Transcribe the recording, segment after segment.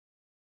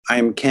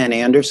I'm Ken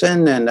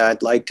Anderson, and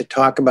I'd like to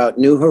talk about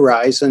new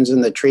horizons in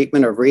the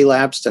treatment of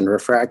relapsed and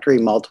refractory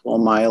multiple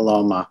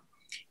myeloma.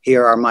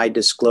 Here are my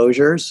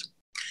disclosures.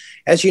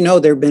 As you know,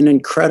 there have been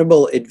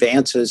incredible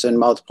advances in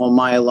multiple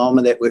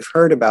myeloma that we've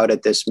heard about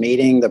at this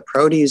meeting: the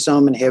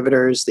proteasome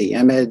inhibitors, the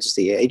IMiDs,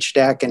 the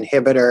HDAC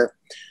inhibitor,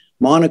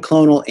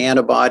 monoclonal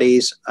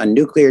antibodies, a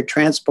nuclear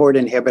transport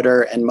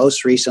inhibitor, and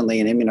most recently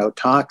an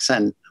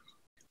immunotoxin.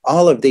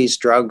 All of these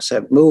drugs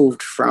have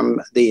moved from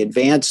the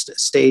advanced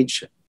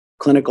stage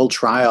clinical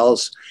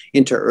trials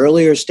into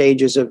earlier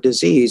stages of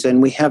disease,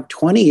 and we have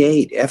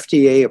 28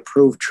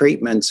 FDA-approved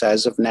treatments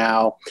as of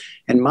now,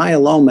 and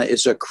myeloma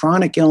is a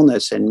chronic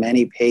illness in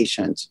many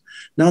patients.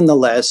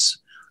 Nonetheless,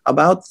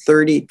 about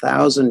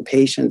 30,000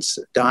 patients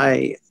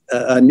die,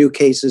 new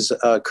cases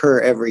occur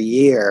every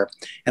year,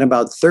 and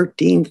about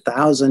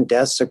 13,000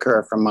 deaths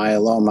occur from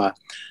myeloma,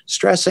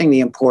 stressing the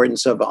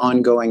importance of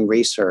ongoing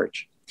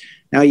research.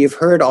 Now, you've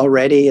heard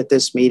already at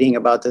this meeting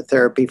about the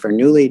therapy for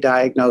newly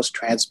diagnosed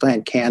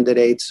transplant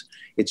candidates.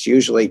 It's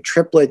usually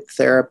triplet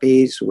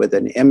therapies with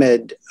an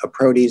IMiD, a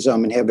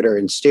proteasome inhibitor,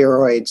 and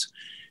steroids.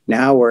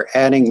 Now we're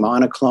adding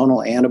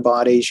monoclonal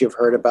antibodies. You've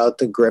heard about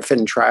the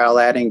Griffin trial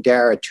adding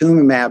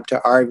daratumumab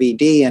to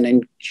RVD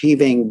and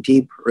achieving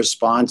deep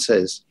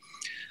responses.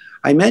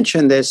 I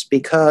mention this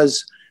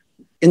because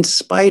in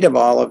spite of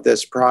all of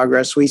this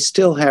progress, we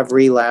still have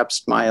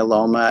relapsed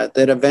myeloma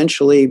that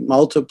eventually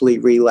multiply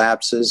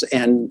relapses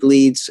and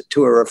leads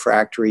to a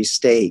refractory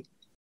state.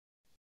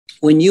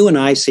 When you and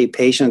I see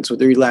patients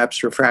with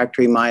relapsed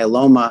refractory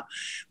myeloma,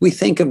 we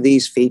think of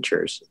these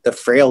features: the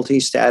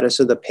frailty status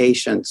of the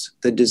patients,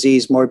 the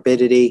disease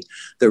morbidity,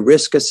 the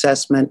risk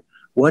assessment,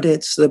 what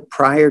is the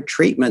prior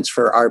treatments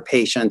for our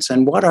patients,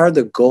 and what are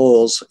the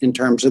goals in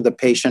terms of the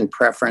patient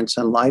preference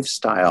and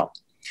lifestyle.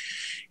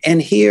 And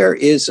here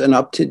is an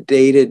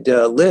up-to-date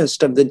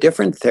list of the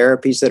different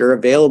therapies that are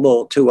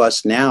available to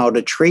us now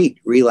to treat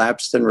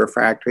relapsed and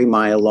refractory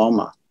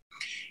myeloma.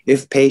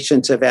 If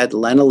patients have had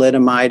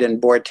lenalidomide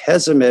and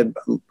bortezomib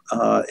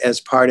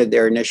as part of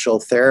their initial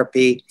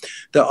therapy,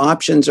 the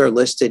options are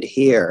listed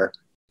here: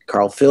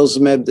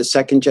 carfilzomib, the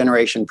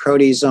second-generation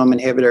proteasome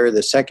inhibitor,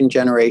 the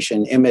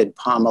second-generation IMiD,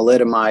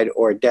 pomalidomide,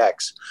 or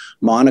Dex.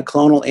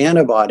 Monoclonal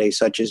antibodies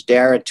such as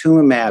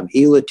daratumumab,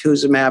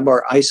 elotuzumab,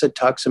 or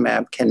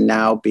isatuximab can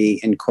now be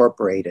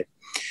incorporated.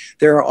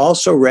 There are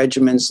also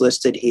regimens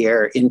listed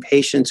here in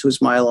patients whose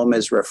myeloma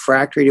is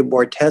refractory to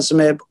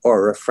bortezomib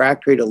or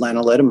refractory to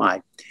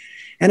lenalidomide.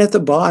 And at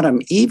the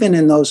bottom, even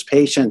in those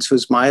patients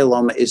whose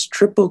myeloma is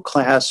triple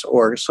class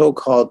or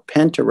so-called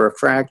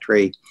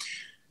pentarefractory,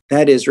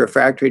 that is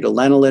refractory to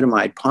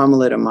lenalidomide,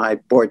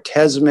 pomalidomide,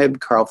 bortezomib,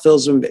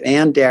 carfilzomib,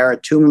 and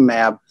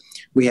daratumumab,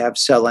 we have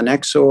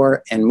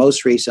selinexor, and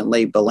most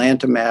recently,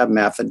 belantamab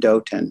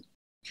mafodotin.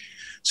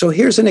 So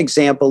here's an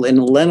example in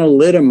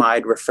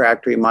lenalidomide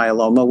refractory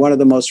myeloma. One of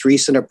the most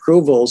recent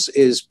approvals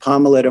is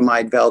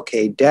pomalidomide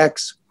Velcade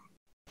Dex,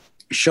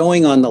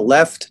 showing on the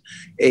left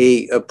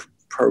a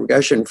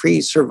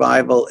progression-free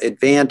survival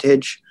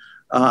advantage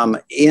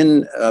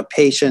in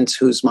patients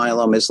whose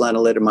myeloma is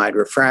lenalidomide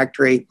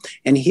refractory,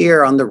 and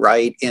here on the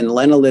right in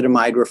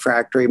lenalidomide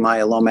refractory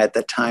myeloma at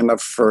the time of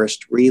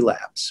first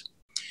relapse.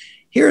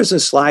 Here's a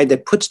slide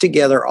that puts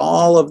together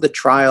all of the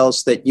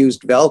trials that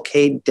used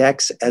Velcade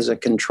Dex as a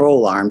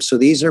control arm. So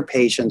these are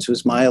patients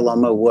whose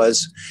myeloma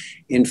was,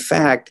 in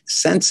fact,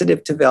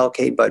 sensitive to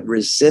Velcade but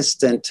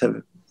resistant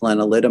to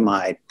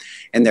lenalidomide.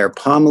 And they're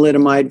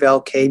pomalidomide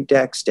Velcade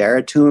Dex,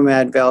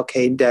 daratumumab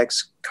Velcade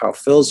Dex,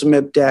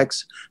 carfilzomib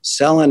Dex,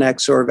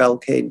 selinexor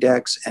Velcade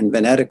Dex, and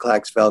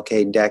venetoclax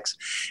Velcade Dex.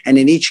 And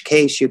in each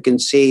case, you can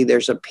see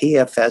there's a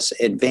PFS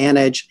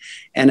advantage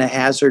and a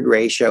hazard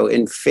ratio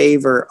in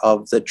favor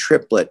of the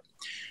triplet.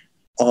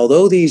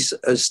 Although these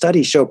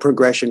studies show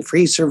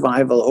progression-free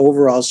survival,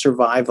 overall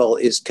survival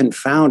is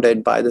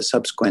confounded by the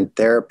subsequent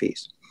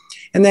therapies.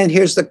 And then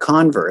here's the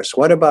converse.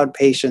 What about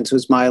patients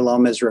whose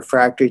myeloma is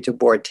refractory to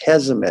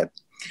bortezomib?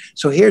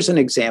 So here's an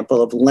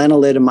example of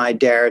lenalidomide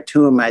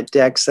daratumumab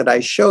Dex that I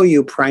show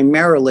you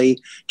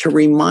primarily to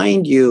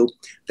remind you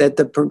that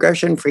the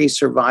progression-free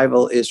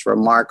survival is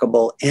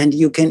remarkable, and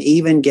you can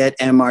even get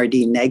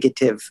MRD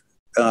negative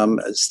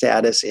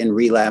status in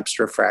relapsed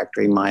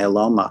refractory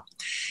myeloma.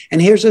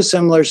 And here's a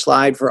similar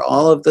slide for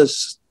all of the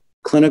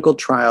clinical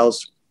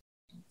trials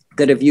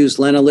that have used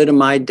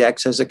lenalidomide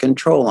Dex as a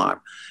control arm,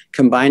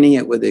 combining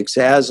it with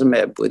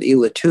ixazomib, with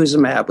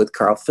elotuzumab, with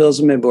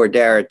carfilzomib or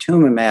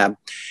daratumumab,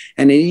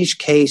 and in each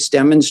case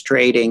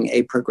demonstrating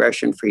a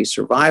progression-free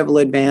survival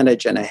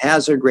advantage and a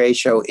hazard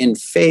ratio in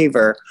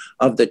favor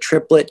of the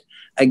triplet.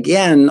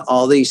 Again,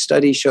 all these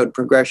studies showed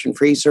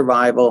progression-free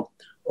survival.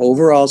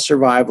 Overall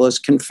survival is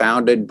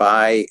confounded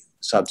by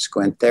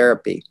subsequent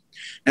therapy.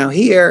 Now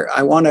here,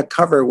 I want to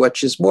cover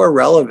which is more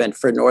relevant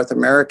for North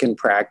American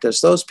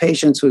practice, those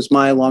patients whose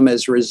myeloma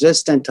is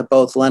resistant to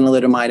both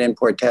lenalidomide and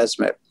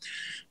bortezomib.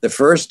 The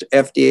first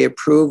FDA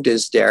approved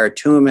is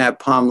daratumumab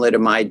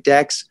pomalidomide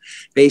Dex,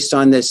 based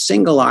on this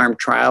single-arm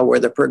trial where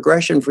the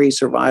progression-free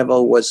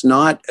survival was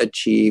not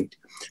achieved.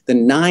 the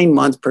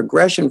 9-month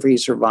progression-free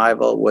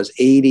survival was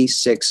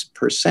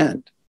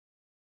 86%.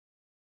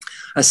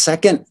 A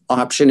second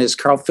option is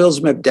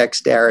carfilzomib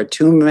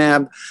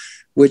dexdaratumab,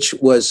 which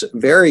was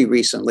very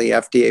recently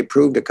FDA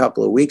approved a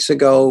couple of weeks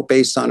ago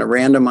based on a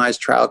randomized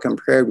trial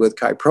compared with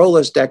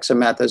Kyprolis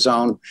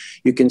dexamethasone.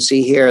 You can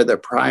see here the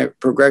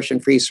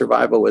progression-free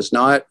survival was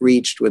not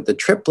reached with the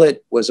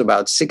triplet, was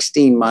about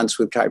 16 months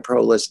with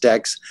Kyprolis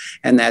dex,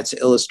 and that's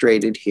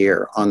illustrated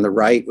here on the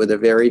right with a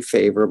very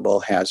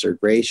favorable hazard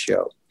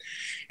ratio.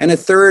 And a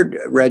third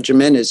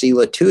regimen is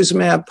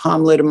elotuzumab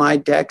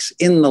pomalidomide dex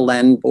in the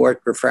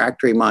Len-Bort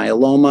refractory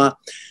myeloma.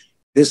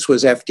 This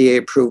was FDA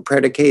approved,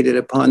 predicated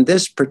upon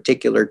this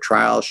particular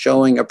trial,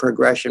 showing a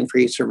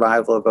progression-free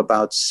survival of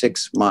about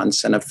 6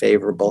 months and a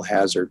favorable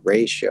hazard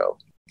ratio.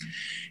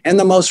 And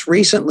the most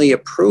recently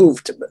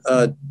approved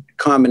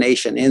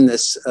combination in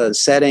this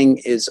setting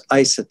is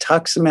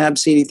isatuximab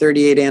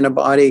CD38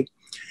 antibody.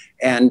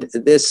 And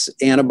this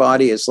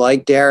antibody is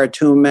like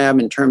daratumumab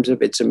in terms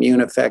of its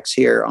immune effects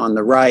here on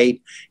the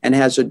right, and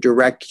has a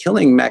direct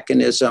killing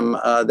mechanism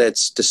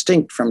that's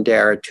distinct from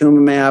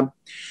daratumumab.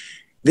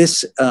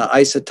 This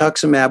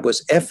isatuximab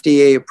was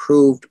FDA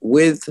approved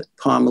with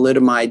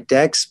pomalidomide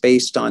dex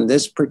based on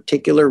this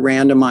particular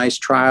randomized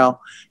trial,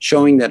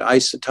 showing that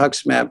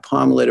isatuximab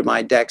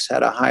pomalidomide dex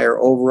had a higher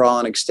overall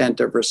and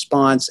extent of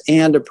response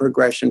and a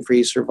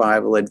progression-free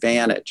survival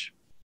advantage.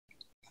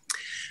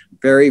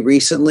 Very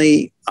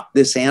recently,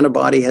 this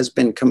antibody has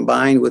been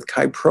combined with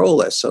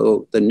Kyprolis,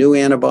 so the new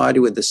antibody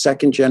with the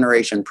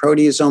second-generation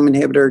proteasome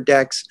inhibitor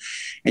dex.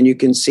 And you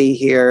can see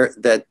here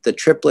that the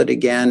triplet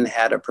again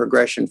had a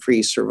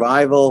progression-free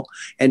survival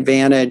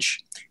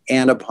advantage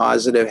and a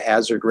positive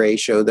hazard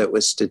ratio that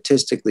was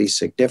statistically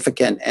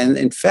significant. And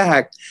in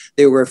fact,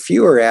 there were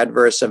fewer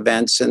adverse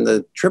events in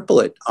the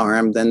triplet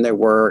arm than there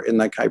were in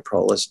the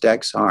Kyprolis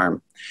dex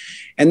arm.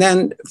 And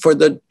then for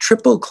the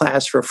triple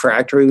class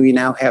refractory, we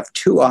now have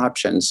 2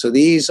 options. So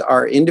these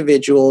are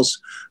individuals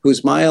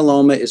whose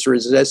myeloma is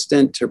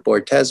resistant to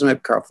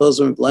bortezomib,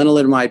 carfilzomib,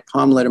 lenalidomide,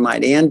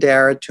 pomalidomide, and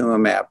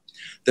daratumumab.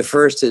 The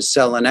first is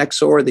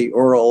selinexor, the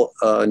oral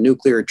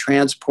nuclear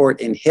transport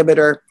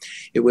inhibitor.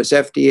 It was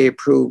FDA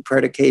approved,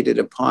 predicated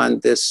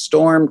upon this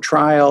STORM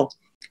trial.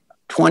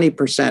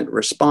 20%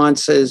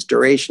 responses,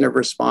 duration of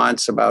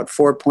response about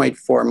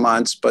 4.4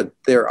 months, but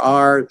there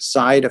are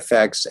side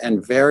effects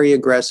and very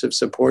aggressive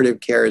supportive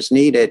care is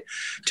needed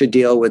to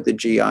deal with the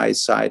GI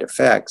side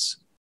effects.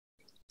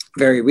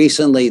 Very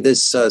recently,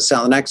 this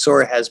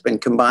selinexor has been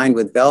combined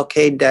with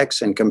Velcade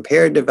dex and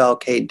compared to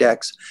Velcade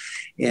dex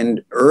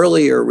in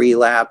earlier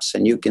relapse,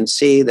 and you can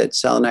see that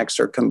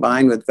selinexor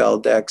combined with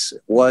Veldex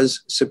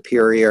was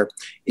superior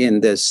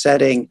in this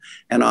setting.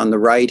 And on the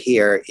right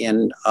here,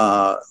 in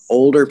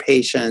older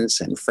patients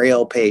and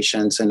frail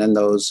patients, and in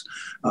those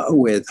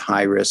with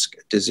high-risk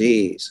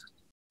disease.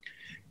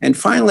 And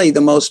finally, the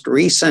most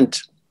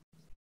recent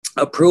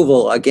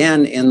approval,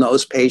 again, in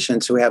those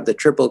patients who have the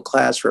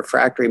triple-class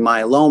refractory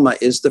myeloma,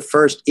 is the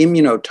first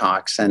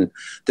immunotoxin,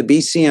 the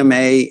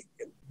BCMA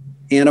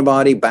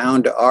antibody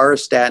bound to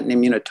auristatin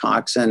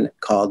immunotoxin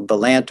called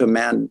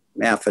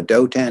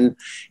belantamab-mafodotin.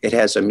 It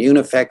has immune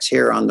effects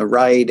here on the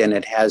right, and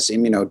it has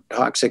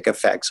immunotoxic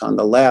effects on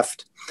the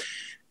left.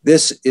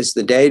 This is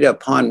the data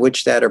upon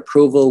which that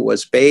approval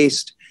was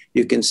based.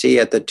 You can see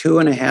at the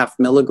 2.5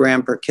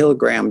 milligram per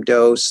kilogram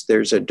dose,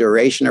 there's a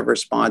duration of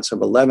response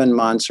of 11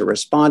 months, a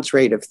response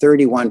rate of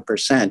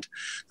 31%.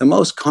 The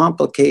most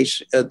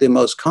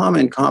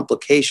common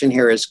complication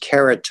here is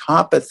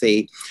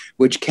keratopathy,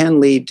 which can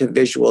lead to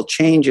visual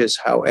changes.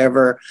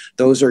 However,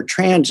 those are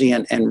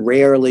transient and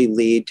rarely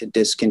lead to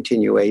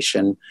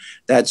discontinuation.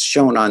 That's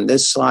shown on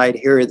this slide.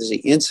 Here is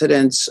the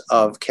incidence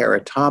of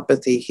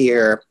keratopathy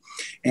here.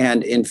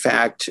 And in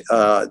fact,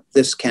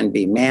 this can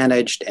be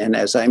managed. And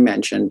as I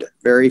mentioned,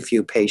 very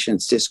few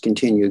patients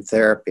discontinued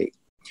therapy.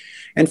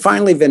 And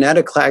finally,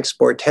 venetoclax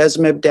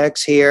bortezomib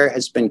dex here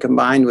has been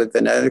combined with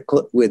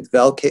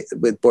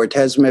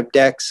bortezomib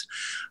dex.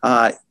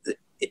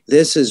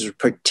 This is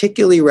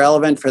particularly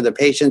relevant for the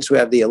patients who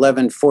have the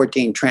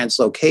 11-14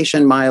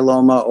 translocation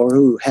myeloma or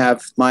who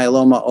have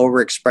myeloma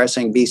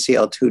overexpressing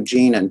BCL2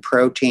 gene and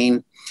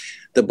protein.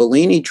 The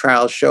Bellini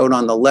trial showed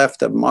on the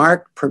left a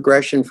marked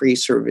progression-free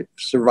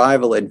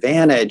survival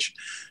advantage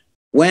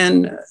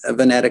when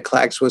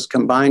venetoclax was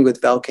combined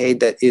with Velcade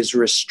that is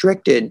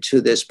restricted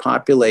to this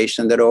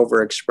population that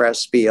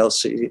overexpressed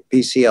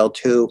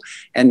BCL2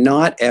 and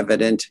not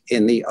evident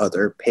in the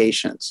other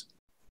patients.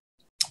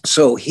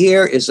 So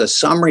here is a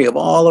summary of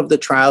all of the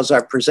trials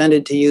I've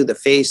presented to you, the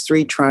phase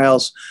 3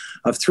 trials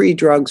of 3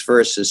 drugs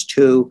versus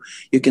 2.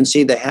 You can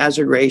see the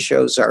hazard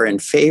ratios are in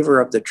favor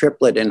of the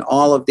triplet in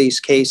all of these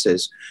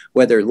cases,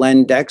 whether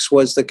Len-Dex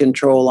was the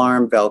control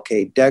arm,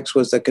 Velcade-Dex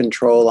was the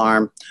control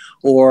arm,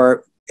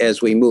 or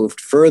as we moved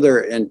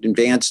further in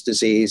advanced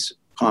disease,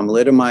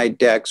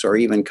 pomalidomide-Dex or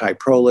even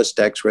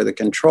Kyprolis-Dex were the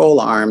control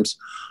arms.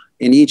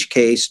 In each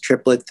case,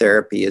 triplet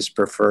therapy is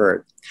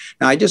preferred.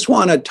 Now, I just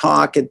want to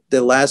talk at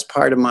the last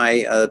part of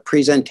my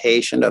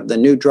presentation of the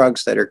new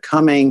drugs that are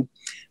coming.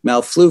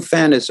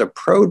 Melflufen is a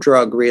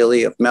prodrug,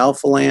 really, of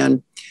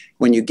melphalan.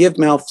 When you give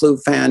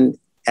melflufen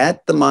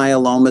at the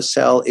myeloma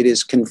cell, it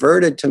is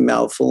converted to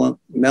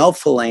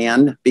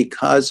melphalan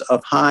because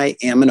of high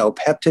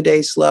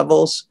aminopeptidase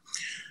levels.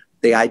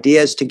 The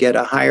idea is to get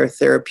a higher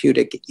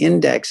therapeutic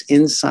index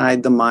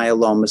inside the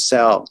myeloma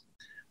cell.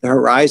 The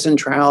Horizon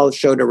trial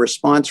showed a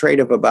response rate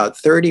of about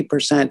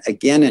 30%.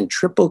 Again, in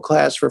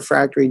triple-class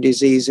refractory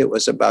disease, it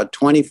was about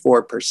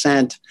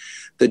 24%.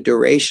 The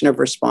duration of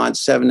response,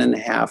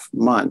 7.5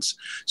 months.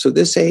 So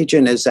this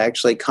agent is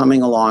actually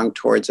coming along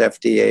towards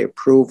FDA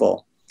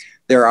approval.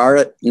 There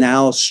are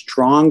now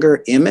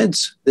stronger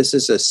IMiDs. This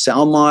is a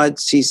CELMoD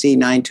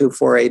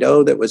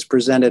CC92480 that was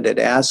presented at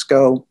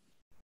ASCO.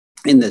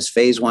 In this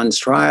phase 1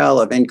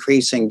 trial of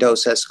increasing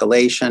dose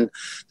escalation,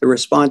 the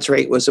response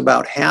rate was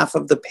about half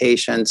of the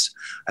patients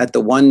at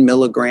the 1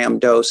 milligram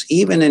dose,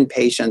 even in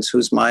patients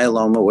whose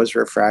myeloma was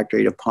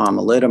refractory to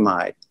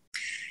pomalidomide.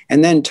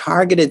 And then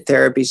targeted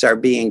therapies are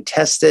being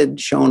tested.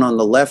 Shown on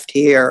the left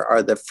here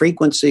are the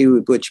frequency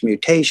with which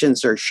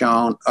mutations are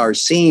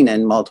seen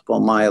in multiple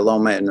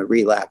myeloma in the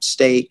relapsed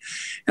state.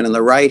 And on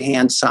the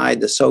right-hand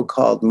side, the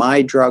so-called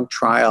MyDrug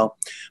trial,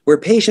 where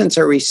patients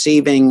are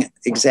receiving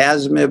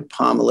ixazomib,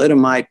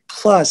 pomalidomide,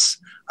 plus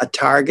a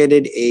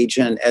targeted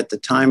agent at the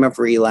time of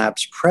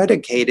relapse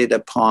predicated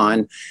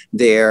upon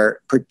their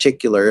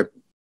particular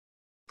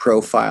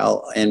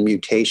profile and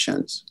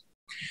mutations.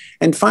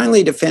 And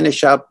finally, to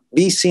finish up,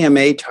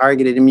 BCMA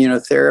targeted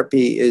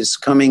immunotherapy is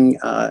coming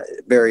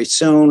very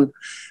soon.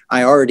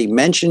 I already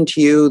mentioned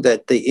to you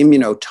that the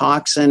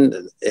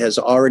immunotoxin has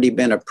already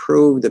been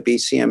approved, the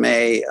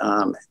BCMA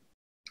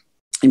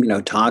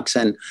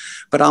immunotoxin,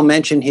 but I'll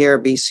mention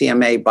here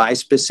BCMA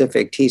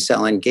bispecific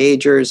T-cell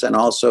engagers and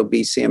also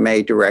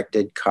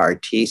BCMA-directed CAR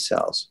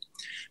T-cells.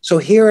 So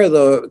here are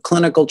the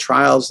clinical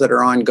trials that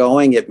are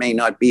ongoing. It may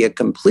not be a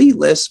complete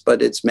list,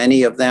 but it's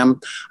many of them.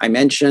 I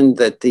mentioned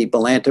that the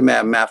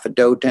belantamab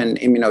mafodotin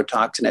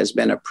immunotoxin has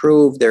been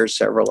approved. There are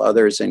several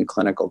others in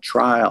clinical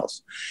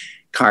trials.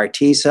 CAR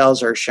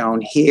T-cells are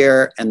shown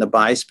here, and the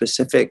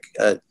bispecific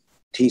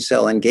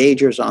T-cell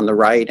engagers on the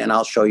right, and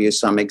I'll show you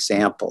some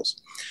examples.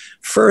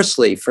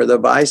 Firstly, for the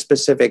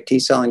bispecific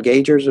T-cell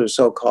engagers, or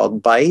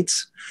so-called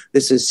BiTEs,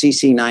 this is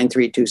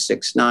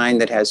CC93269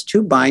 that has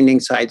 2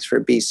 binding sites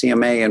for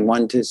BCMA and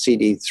 1 to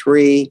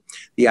CD3.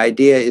 The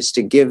idea is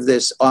to give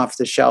this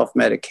off-the-shelf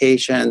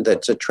medication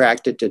that's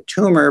attracted to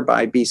tumor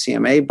by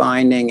BCMA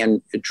binding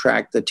and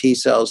attract the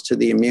T-cells to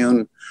the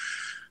immune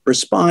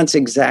response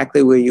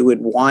exactly where you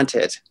would want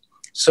it.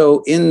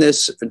 So in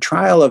this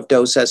trial of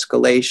dose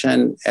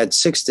escalation at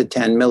 6 to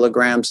 10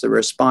 milligrams, the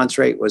response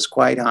rate was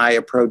quite high,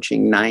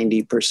 approaching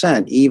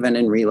 90%, even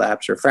in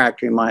relapsed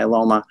refractory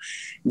myeloma.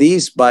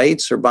 These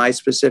BiTEs, or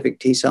bispecific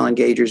T-cell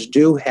engagers,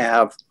 do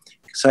have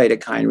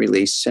cytokine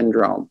release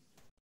syndrome.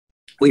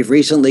 We've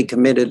recently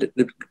completed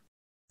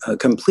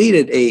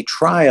a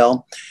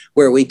trial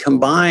where we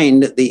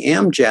combined the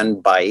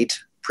Amgen BiTE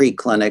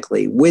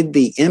preclinically with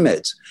the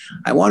IMiDs.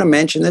 I want to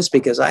mention this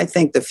because I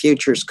think the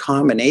future is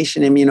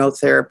combination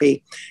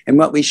immunotherapy. And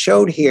what we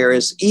showed here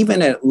is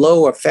even at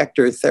low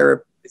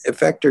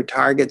effector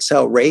target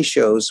cell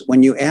ratios,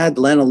 when you add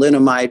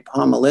lenalidomide,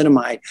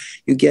 pomalidomide,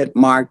 you get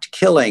marked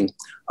killing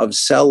of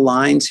cell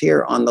lines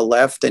here on the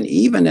left. And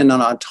even in an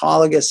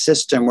autologous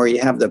system where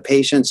you have the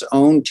patient's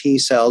own T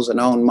cells and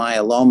own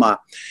myeloma.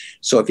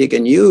 So if you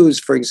can use,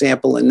 for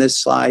example, in this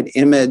slide,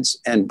 IMiDs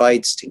and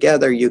BiTEs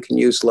together, you can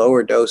use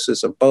lower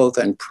doses of both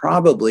and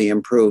probably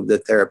improve the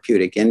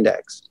therapeutic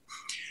index.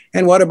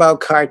 And what about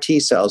CAR T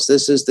cells?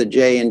 This is the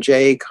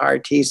J&J CAR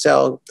T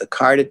cell, the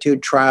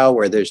CARTITUDE trial,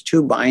 where there's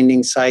 2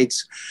 binding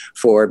sites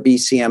for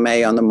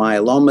BCMA on the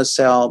myeloma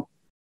cell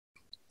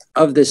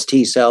of this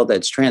T cell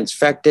that's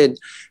transfected,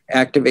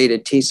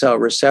 activated T cell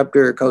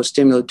receptor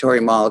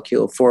co-stimulatory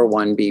molecule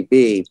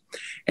 41BB.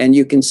 And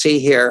you can see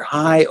here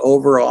high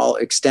overall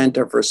extent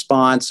of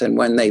response. And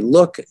when they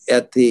look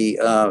at the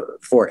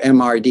for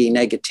MRD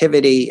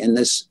negativity in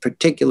this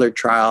particular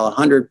trial,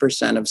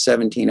 100% of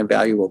 17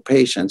 evaluable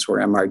patients were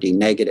MRD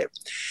negative.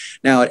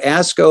 Now at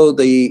ASCO,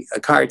 the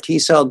CAR T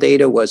cell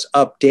data was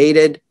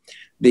updated.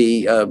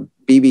 The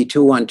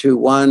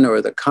BB2121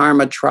 or the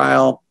KARMA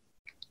trial,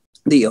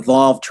 the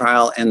EVOLVE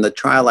trial, and the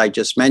trial I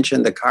just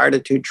mentioned, the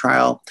CARTITUDE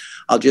trial.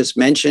 I'll just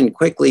mention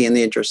quickly in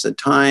the interest of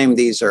time,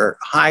 these are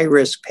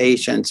high-risk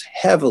patients,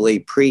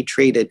 heavily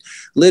pretreated,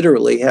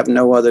 literally have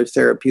no other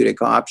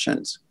therapeutic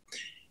options.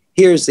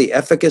 Here's the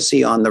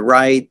efficacy on the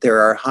right.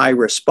 There are high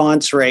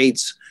response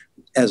rates.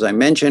 As I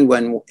mentioned,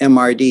 when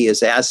MRD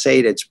is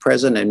assayed, it's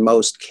present in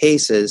most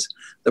cases.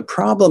 The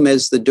problem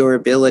is the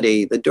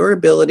durability.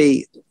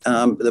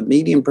 The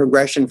median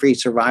progression-free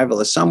survival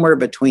is somewhere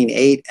between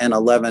 8 and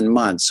 11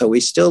 months. So we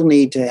still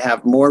need to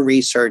have more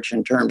research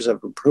in terms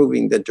of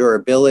improving the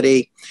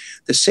durability.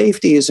 The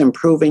safety is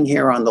improving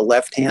here on the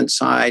left-hand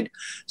side.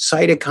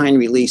 Cytokine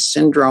release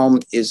syndrome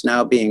is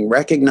now being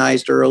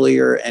recognized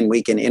earlier, and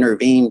we can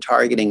intervene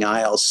targeting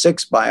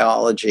IL-6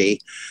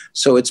 biology.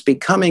 So it's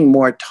becoming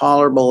more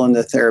tolerable, and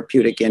the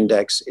therapeutic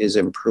index is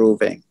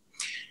improving.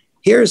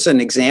 Here's an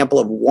example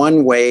of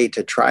one way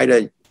to try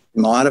to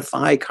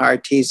modify CAR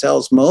T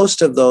cells.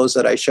 Most of those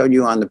that I showed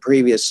you on the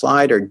previous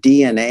slide are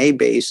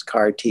DNA-based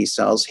CAR T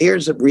cells.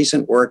 Here's a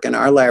recent work in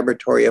our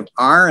laboratory of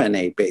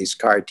RNA-based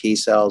CAR T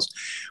cells,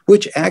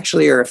 which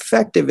actually are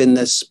effective in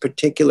this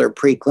particular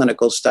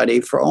preclinical study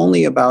for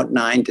only about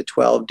 9 to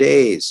 12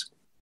 days.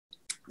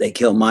 They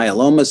kill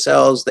myeloma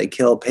cells, they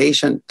kill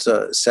patient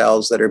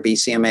cells that are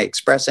BCMA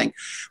expressing.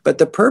 But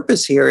the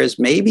purpose here is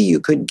maybe you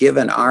could give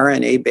an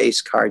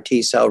RNA-based CAR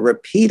T cell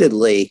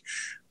repeatedly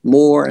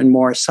more and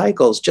more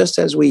cycles, just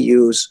as we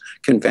use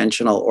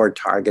conventional or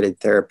targeted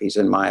therapies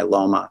in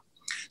myeloma.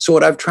 So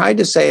what I've tried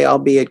to say,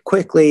 albeit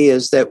quickly,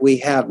 is that we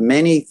have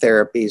many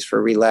therapies for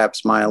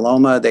relapsed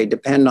myeloma. They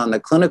depend on the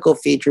clinical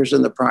features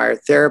in the prior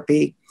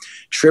therapy.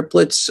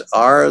 Triplets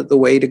are the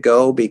way to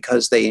go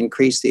because they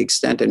increase the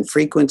extent and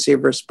frequency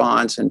of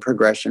response and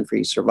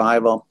progression-free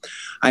survival.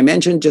 I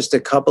mentioned just a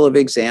couple of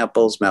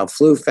examples: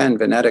 melflufen,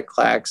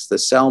 venetoclax, the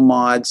cell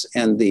mods,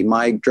 and the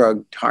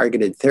MyDrug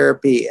targeted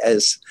therapy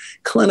as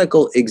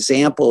clinical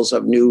examples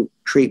of new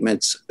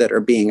treatments that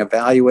are being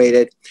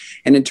evaluated.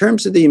 And in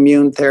terms of the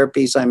immune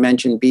therapies, I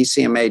mentioned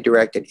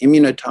BCMA-directed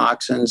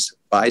immunotoxins,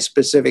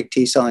 bispecific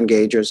T-cell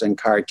engagers, and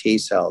CAR T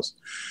cells.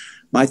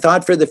 My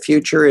thought for the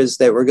future is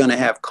that we're going to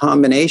have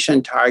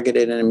combination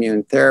targeted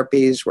immune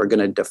therapies. We're going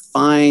to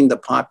define the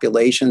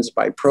populations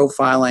by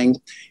profiling,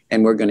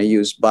 and we're going to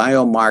use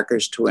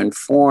biomarkers to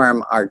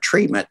inform our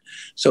treatment.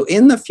 So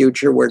in the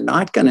future, we're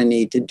not going to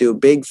need to do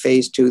big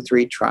phase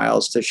 2-3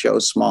 trials to show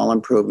small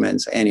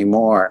improvements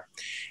anymore.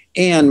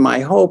 And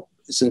my hope,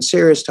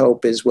 sincerest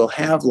hope, is we'll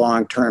have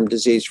long-term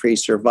disease-free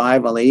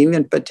survival and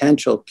even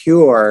potential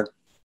cure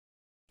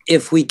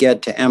if we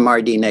get to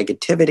MRD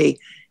negativity,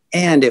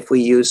 and if we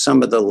use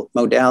some of the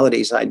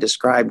modalities I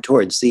described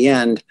towards the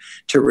end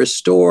to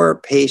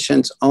restore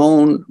patients'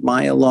 own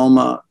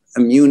myeloma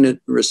immune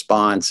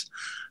response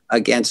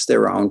against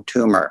their own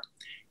tumor.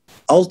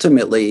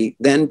 Ultimately,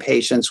 then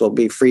patients will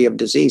be free of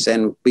disease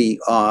and be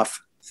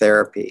off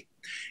therapy.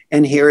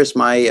 And here is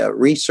my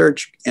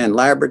research and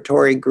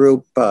laboratory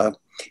group.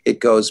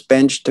 It goes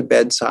bench to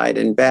bedside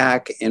and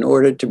back in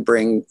order to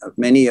bring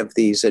many of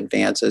these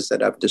advances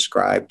that I've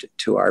described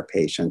to our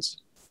patients.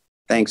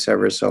 Thanks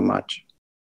ever so much.